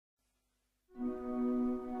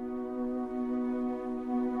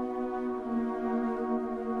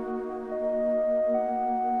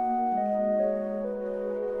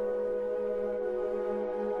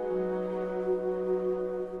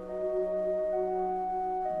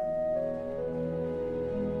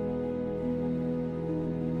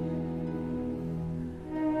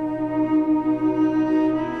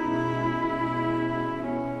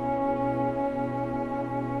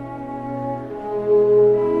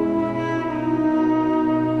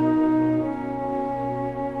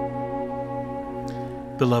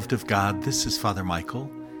Beloved of God, this is Father Michael,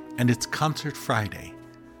 and it's Concert Friday,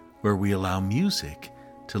 where we allow music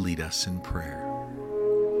to lead us in prayer.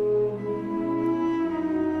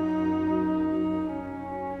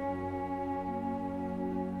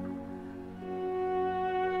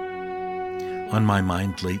 On my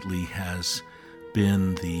mind lately has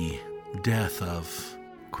been the death of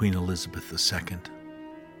Queen Elizabeth II.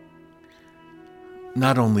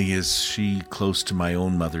 Not only is she close to my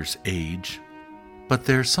own mother's age, but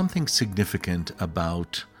there's something significant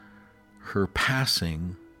about her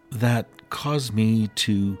passing that caused me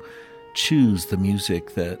to choose the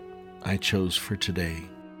music that I chose for today.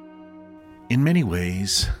 In many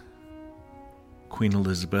ways, Queen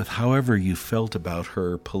Elizabeth, however you felt about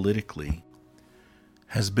her politically,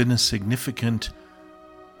 has been a significant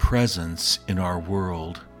presence in our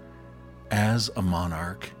world as a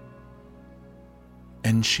monarch,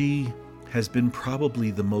 and she has been probably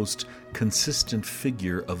the most consistent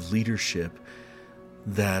figure of leadership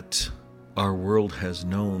that our world has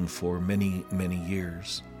known for many, many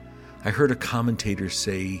years. I heard a commentator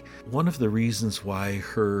say one of the reasons why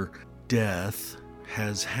her death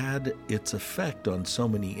has had its effect on so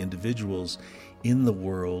many individuals in the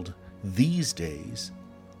world these days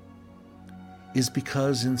is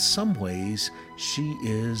because in some ways she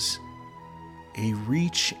is a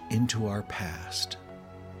reach into our past.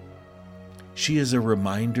 She is a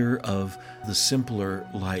reminder of the simpler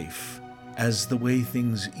life as the way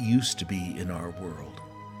things used to be in our world.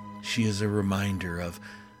 She is a reminder of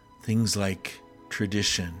things like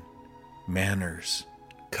tradition, manners,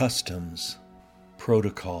 customs,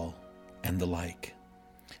 protocol, and the like.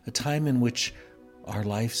 A time in which our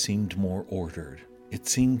life seemed more ordered. It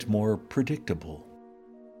seemed more predictable.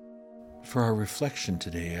 For our reflection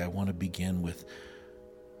today, I want to begin with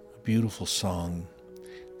a beautiful song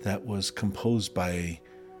that was composed by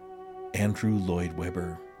Andrew Lloyd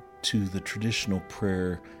Webber to the traditional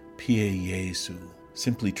prayer, Pie Jesu.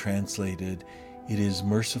 Simply translated, it is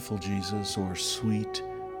merciful Jesus, or sweet,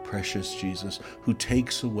 precious Jesus, who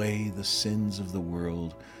takes away the sins of the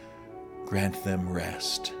world. Grant them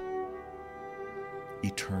rest,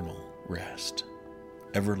 eternal rest,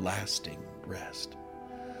 everlasting rest.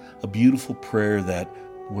 A beautiful prayer that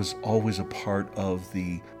was always a part of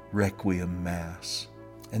the Requiem Mass.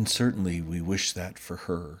 And certainly we wish that for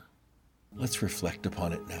her. Let's reflect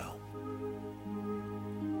upon it now.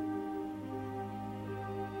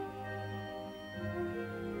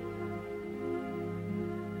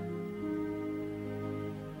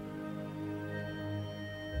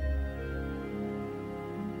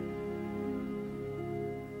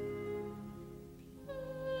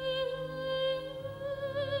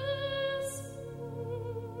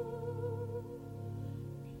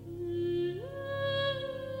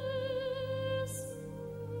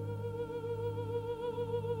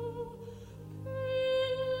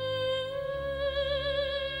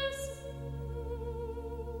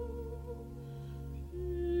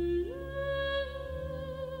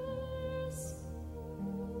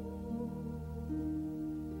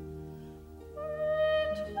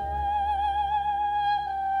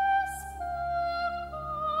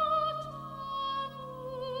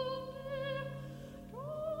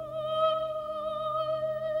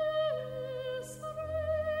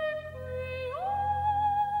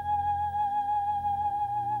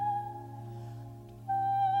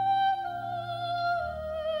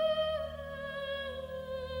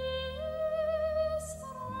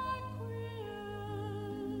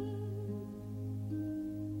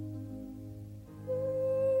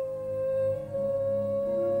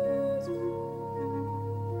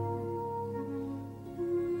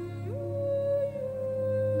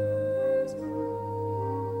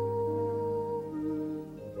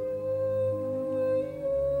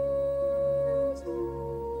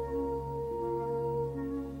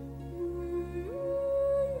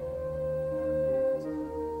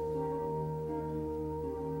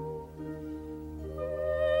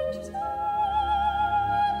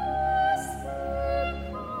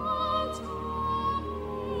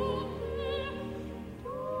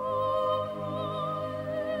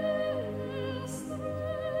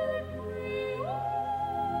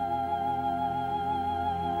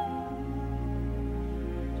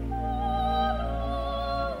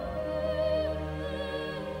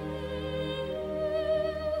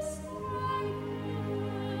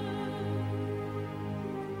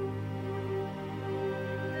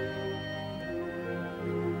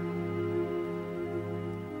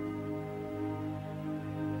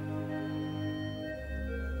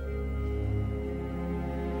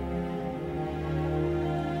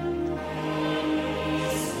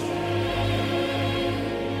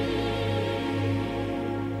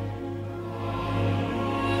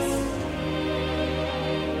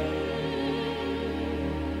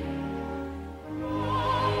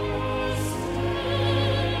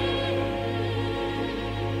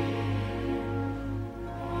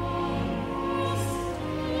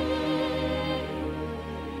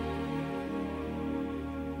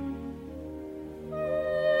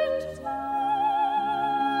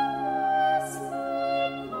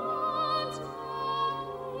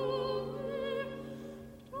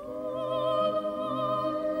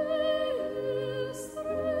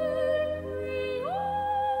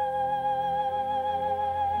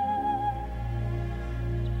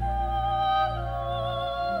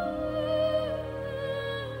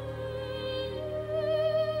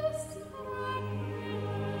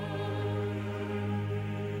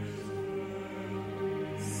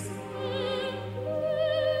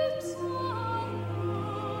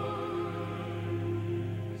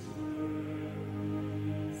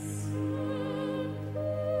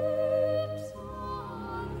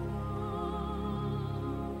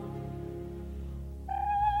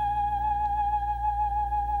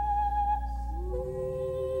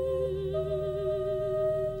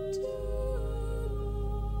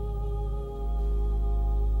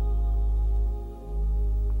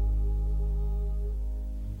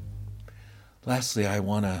 Lastly, I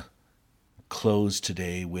want to close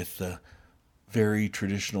today with the very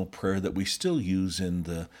traditional prayer that we still use in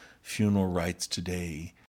the funeral rites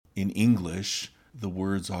today. In English, the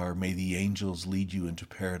words are, "May the angels lead you into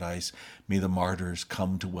paradise. May the martyrs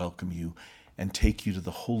come to welcome you and take you to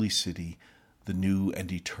the holy city, the new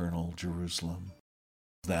and eternal Jerusalem."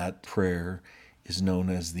 That prayer is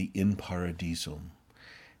known as the In Paradisum,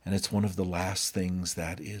 and it's one of the last things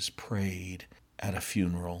that is prayed at a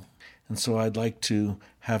funeral. And so I'd like to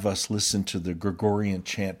have us listen to the Gregorian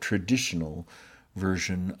chant traditional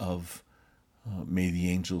version of May the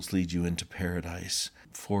Angels Lead You into Paradise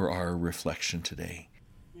for our reflection today.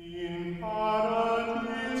 In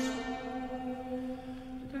Paradisum,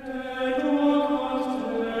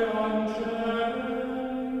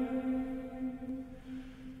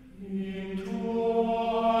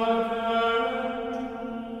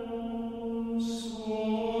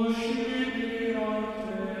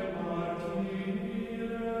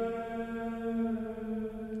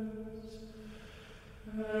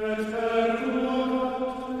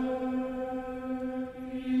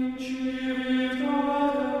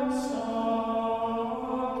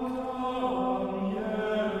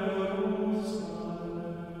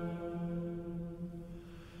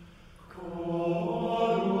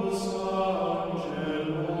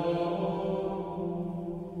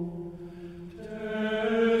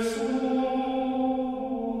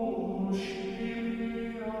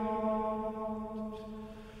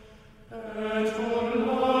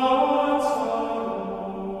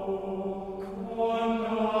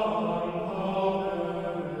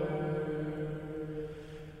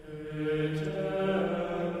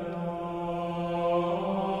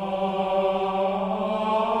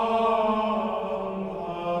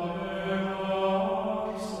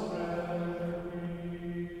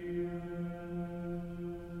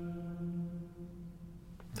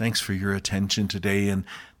 Thanks for your attention today, and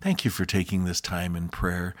thank you for taking this time in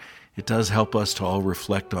prayer. It does help us to all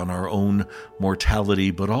reflect on our own mortality,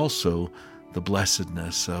 but also the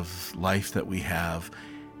blessedness of life that we have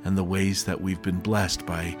and the ways that we've been blessed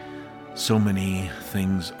by so many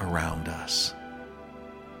things around us.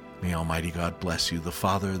 May Almighty God bless you, the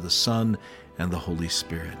Father, the Son, and the Holy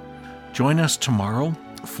Spirit. Join us tomorrow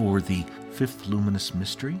for the fifth luminous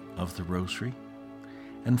mystery of the Rosary,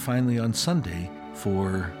 and finally on Sunday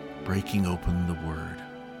for breaking open the Word.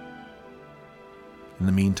 In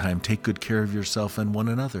the meantime, take good care of yourself and one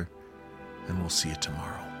another, and we'll see you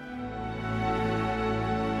tomorrow.